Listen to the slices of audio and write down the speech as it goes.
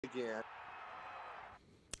Again.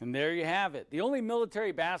 And there you have it. The only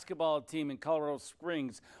military basketball team in Colorado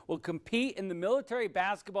Springs will compete in the Military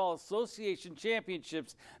Basketball Association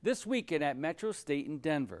Championships this weekend at Metro State in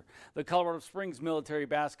Denver. The Colorado Springs military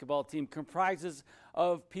basketball team comprises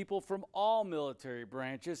of people from all military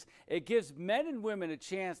branches. It gives men and women a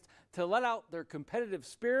chance to let out their competitive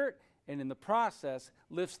spirit and in the process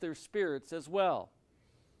lifts their spirits as well.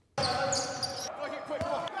 We're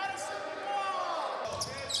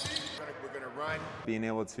going to run. Being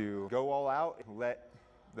able to go all out, let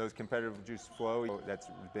those competitive juice flow, that's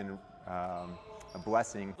been a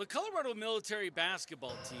blessing. The Colorado military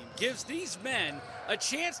basketball team gives these men a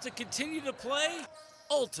chance to continue to play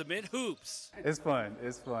ultimate hoops. It's fun.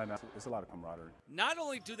 It's fun. It's a lot of camaraderie. Not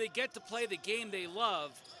only do they get to play the game they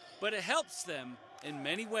love, but it helps them in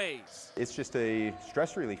many ways. It's just a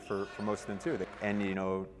stress relief for most of them too. And you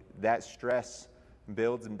know, that stress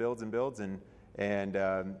builds and builds and builds, and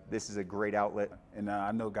this is a great outlet. And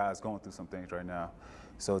I know guys going through some things right now,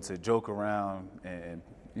 so to joke around and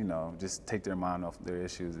you know, just take their mind off their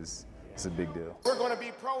issues is a big deal. We're going to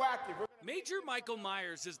be proactive. Major Michael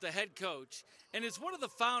Myers is the head coach and is one of the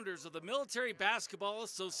founders of the Military Basketball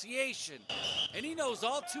Association. And he knows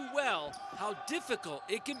all too well how difficult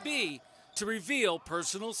it can be to reveal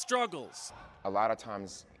personal struggles. A lot of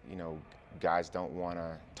times, you know, guys don't want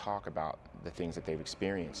to talk about the things that they've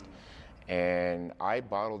experienced. And I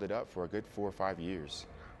bottled it up for a good 4 or 5 years.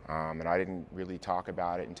 And I didn't really talk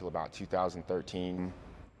about it until about 2013.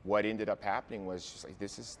 What ended up happening was just like,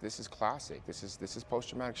 this is classic. This is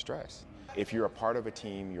post-traumatic stress. If you're a part of a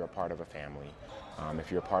team, you're a part of a family. If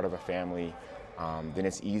you're a part of a family, then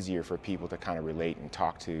it's easier for people to kind of relate and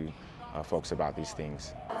talk to folks about these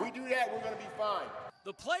things. If we do that, we're going to be fine.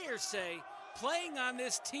 The players say playing on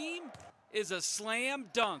this team is a slam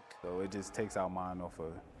dunk. So it just takes our mind off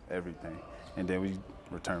of everything, and then we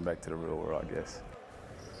return back to the real world, I guess.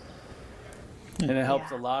 And it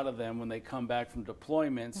helps a lot of them when they come back from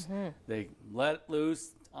deployments. They let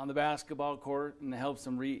loose on the basketball court, and it helps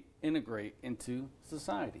them reintegrate into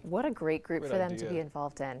society. What a great group for them to be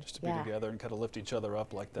involved in. Just to be together and kind of lift each other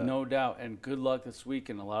up like that. No doubt, and good luck this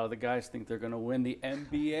weekend. A lot of the guys think they're going to win the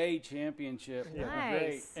NBA championship.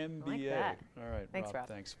 Nice. Great. NBA. Like that. All right, Thanks, Rob.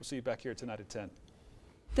 Thanks. We'll see you back here tonight at 10.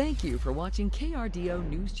 Thank you for watching KRDO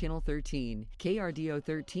News Channel 13. KRDO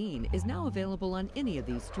 13 is now available on any of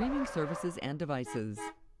these streaming services and devices.